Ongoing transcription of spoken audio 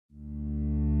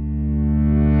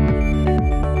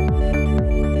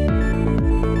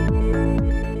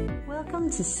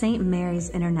to St. Mary's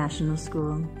International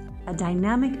School, a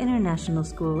dynamic international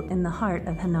school in the heart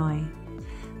of Hanoi.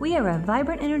 We are a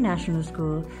vibrant international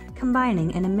school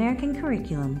combining an American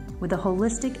curriculum with a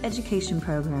holistic education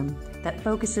program that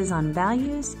focuses on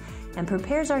values and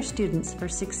prepares our students for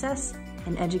success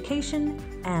in education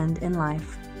and in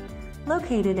life.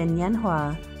 Located in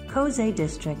Yanhua, Giay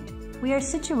District, we are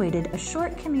situated a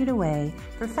short commute away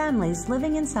for families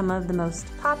living in some of the most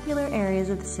popular areas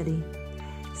of the city.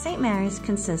 St. Mary's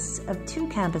consists of 2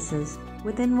 campuses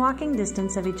within walking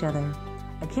distance of each other,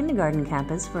 a kindergarten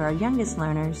campus for our youngest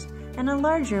learners and a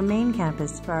larger main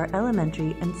campus for our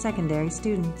elementary and secondary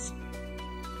students.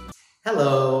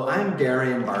 Hello, I'm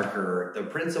Darren Barker, the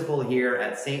principal here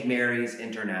at St. Mary's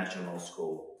International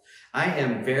School. I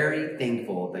am very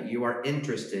thankful that you are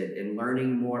interested in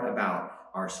learning more about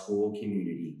our school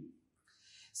community.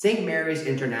 St. Mary's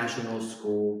International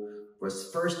School was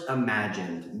first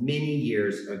imagined many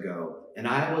years ago, and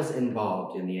I was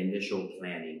involved in the initial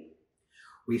planning.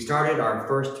 We started our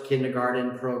first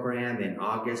kindergarten program in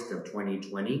August of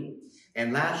 2020,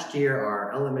 and last year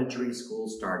our elementary school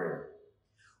started.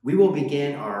 We will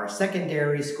begin our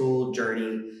secondary school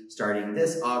journey starting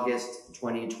this August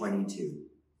 2022.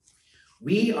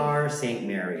 We are St.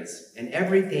 Mary's, and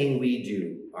everything we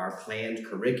do, our planned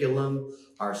curriculum,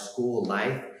 our school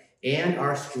life, and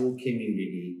our school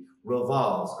community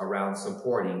revolves around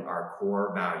supporting our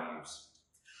core values.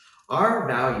 Our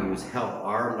values help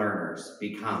our learners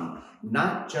become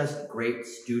not just great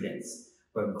students,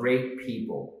 but great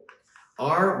people.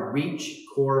 Our REACH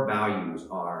core values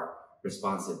are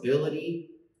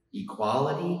responsibility,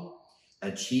 equality,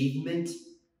 achievement,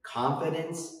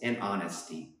 confidence, and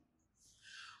honesty.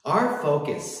 Our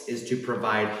focus is to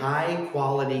provide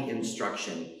high-quality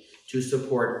instruction to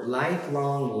support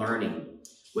lifelong learning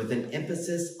with an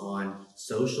emphasis on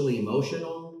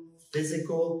social-emotional,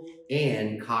 physical,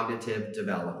 and cognitive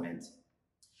development.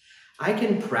 I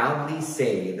can proudly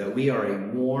say that we are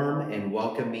a warm and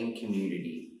welcoming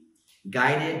community,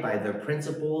 guided by the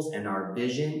principles and our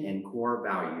vision and core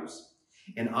values,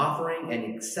 and offering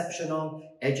an exceptional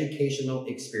educational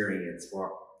experience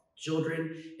for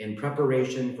children in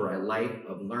preparation for a life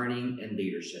of learning and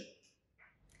leadership.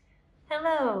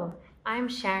 Hello, I'm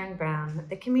Sharon Brown,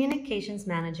 the Communications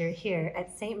Manager here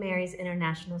at St. Mary's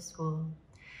International School.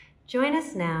 Join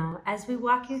us now as we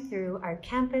walk you through our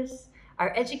campus,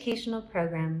 our educational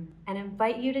program, and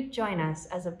invite you to join us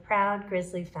as a proud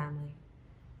Grizzly family.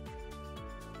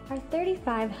 Our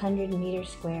 3,500-meter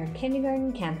square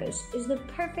kindergarten campus is the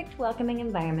perfect welcoming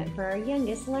environment for our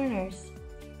youngest learners.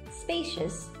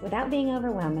 Spacious, without being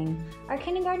overwhelming, our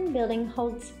kindergarten building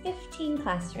holds 15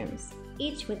 classrooms,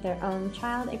 each with their own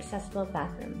child-accessible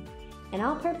bathroom, an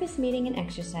all-purpose meeting and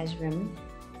exercise room,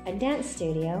 a dance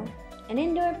studio, an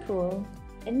indoor pool,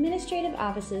 administrative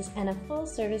offices, and a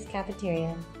full-service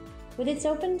cafeteria. With its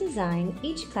open design,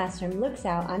 each classroom looks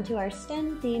out onto our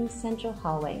STEM-themed central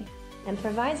hallway and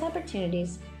provides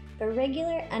opportunities for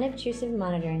regular, unobtrusive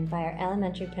monitoring by our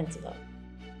elementary principal.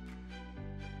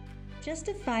 Just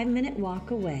a 5-minute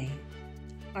walk away,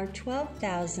 our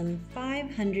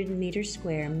 12,500-meter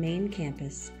square main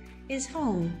campus is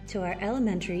home to our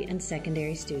elementary and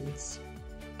secondary students.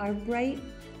 Our bright,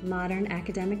 modern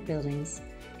academic buildings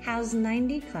house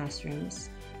 90 classrooms,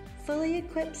 fully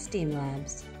equipped STEAM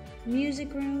labs,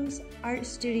 music rooms, art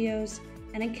studios,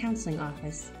 and a counseling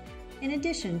office, in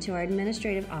addition to our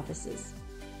administrative offices.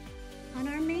 On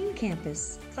our main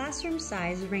campus, classroom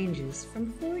size ranges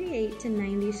from 48 to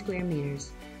 90 square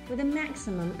meters, with a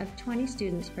maximum of 20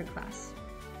 students per class.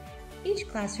 Each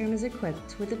classroom is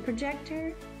equipped with a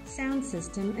projector, sound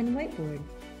system, and whiteboard.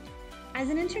 As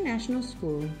an international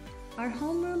school, our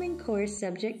homeroom and core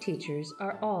subject teachers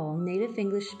are all native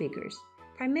English speakers,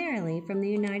 primarily from the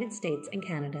United States and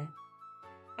Canada.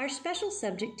 Our special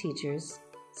subject teachers,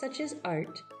 such as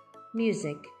art,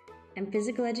 music, and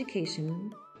physical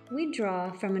education, we draw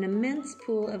from an immense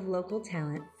pool of local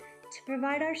talent to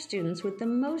provide our students with the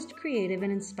most creative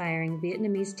and inspiring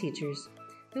Vietnamese teachers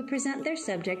who present their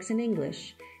subjects in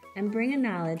English and bring a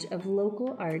knowledge of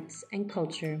local arts and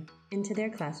culture into their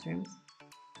classrooms.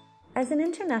 As an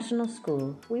international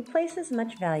school, we place as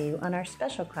much value on our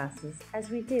special classes as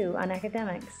we do on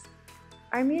academics.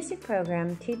 Our music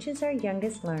program teaches our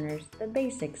youngest learners the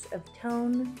basics of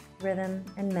tone, rhythm,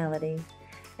 and melody,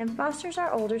 and fosters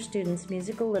our older students'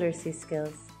 musical literacy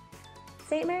skills.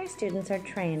 St. Mary's students are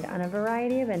trained on a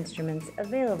variety of instruments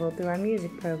available through our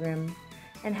music program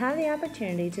and have the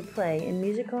opportunity to play in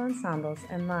musical ensembles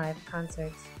and live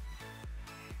concerts.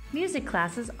 Music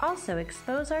classes also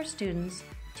expose our students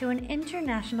to an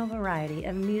international variety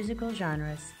of musical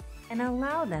genres and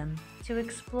allow them to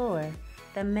explore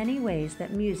the many ways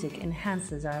that music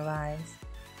enhances our lives.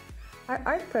 Our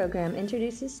art program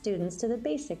introduces students to the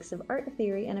basics of art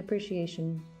theory and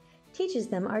appreciation, teaches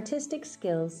them artistic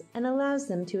skills, and allows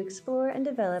them to explore and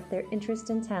develop their interests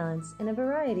and talents in a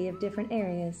variety of different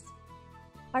areas.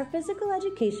 Our physical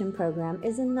education program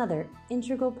is another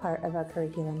integral part of our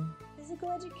curriculum.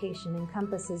 Physical education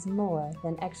encompasses more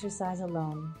than exercise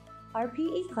alone. Our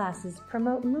PE classes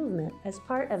promote movement as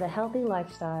part of a healthy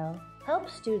lifestyle, help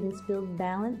students build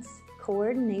balance,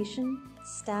 coordination,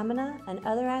 stamina, and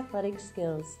other athletic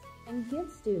skills, and give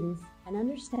students an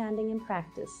understanding and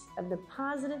practice of the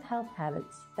positive health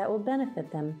habits that will benefit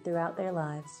them throughout their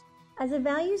lives. As a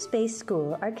values-based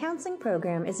school, our counseling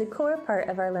program is a core part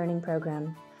of our learning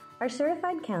program. Our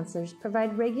certified counselors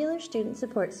provide regular student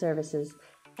support services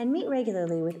and meet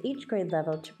regularly with each grade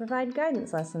level to provide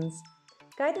guidance lessons.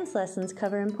 Guidance lessons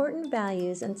cover important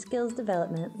values and skills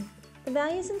development. The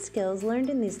values and skills learned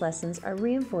in these lessons are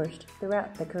reinforced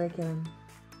throughout the curriculum.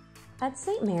 At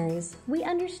St. Mary's, we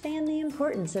understand the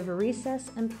importance of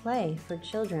recess and play for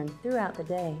children throughout the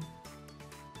day.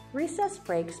 Recess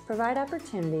breaks provide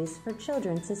opportunities for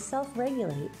children to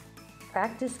self-regulate,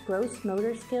 practice gross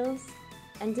motor skills,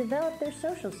 and develop their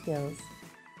social skills.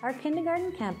 Our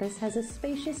kindergarten campus has a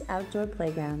spacious outdoor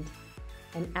playground,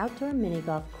 an outdoor mini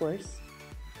golf course,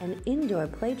 an indoor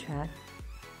play track,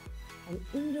 an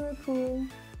indoor pool,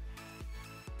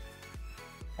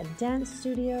 a dance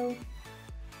studio,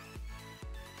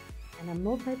 and a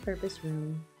multi-purpose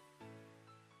room.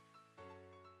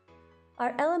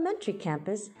 Our elementary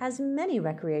campus has many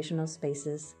recreational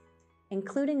spaces,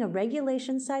 including a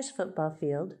regulation-sized football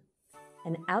field,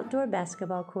 an outdoor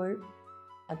basketball court,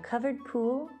 a covered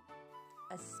pool,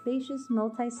 a spacious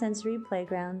multi-sensory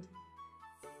playground,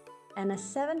 and a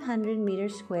 700-meter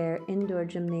square indoor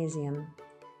gymnasium,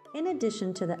 in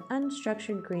addition to the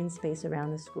unstructured green space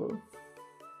around the school.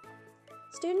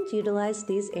 Students utilize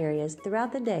these areas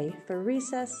throughout the day for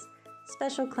recess,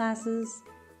 special classes,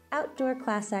 outdoor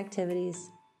class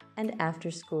activities, and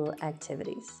after-school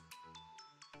activities.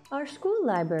 Our school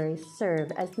libraries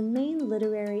serve as the main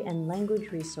literary and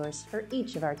language resource for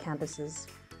each of our campuses.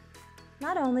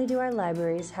 Not only do our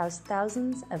libraries house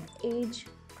thousands of age,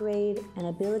 grade, and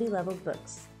ability level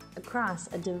books across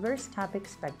a diverse topic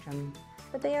spectrum,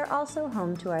 but they are also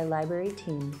home to our library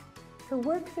team, who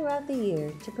work throughout the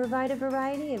year to provide a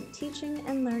variety of teaching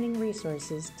and learning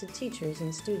resources to teachers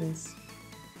and students.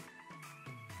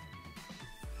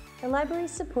 The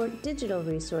libraries support digital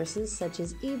resources such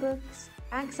as ebooks,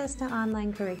 access to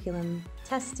online curriculum,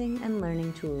 testing, and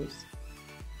learning tools.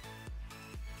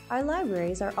 Our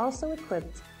libraries are also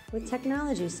equipped with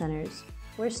technology centers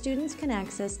where students can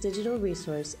access digital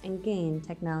resource and gain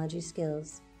technology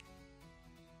skills.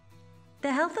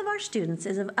 The health of our students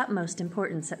is of utmost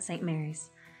importance at St.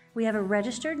 Mary's. We have a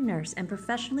registered nurse and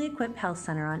professionally equipped health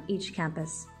center on each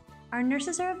campus. Our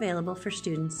nurses are available for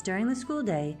students during the school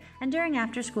day and during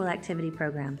after-school activity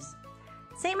programs.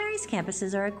 St. Mary's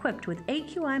campuses are equipped with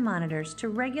AQI monitors to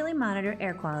regularly monitor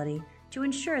air quality to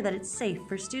ensure that it's safe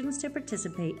for students to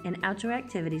participate in outdoor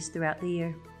activities throughout the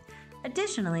year.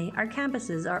 Additionally, our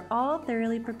campuses are all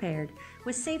thoroughly prepared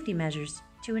with safety measures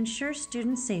to ensure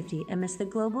student safety amidst the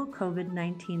global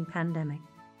COVID-19 pandemic.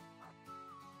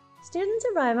 Students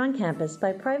arrive on campus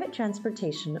by private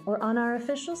transportation or on our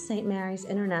official St. Mary's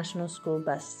International School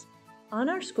bus. On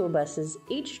our school buses,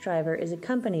 each driver is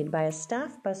accompanied by a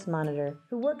staff bus monitor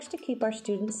who works to keep our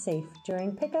students safe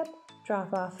during pickup,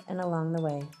 drop-off, and along the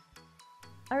way.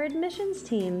 Our admissions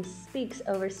team speaks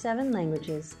over 7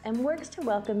 languages and works to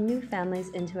welcome new families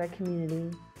into our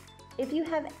community. If you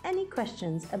have any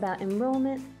questions about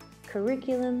enrollment,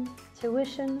 curriculum,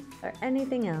 tuition, or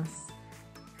anything else,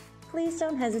 please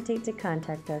don't hesitate to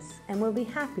contact us and we'll be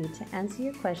happy to answer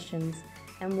your questions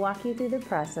and walk you through the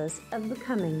process of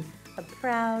becoming a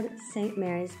proud St.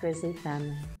 Mary's Grizzly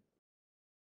family.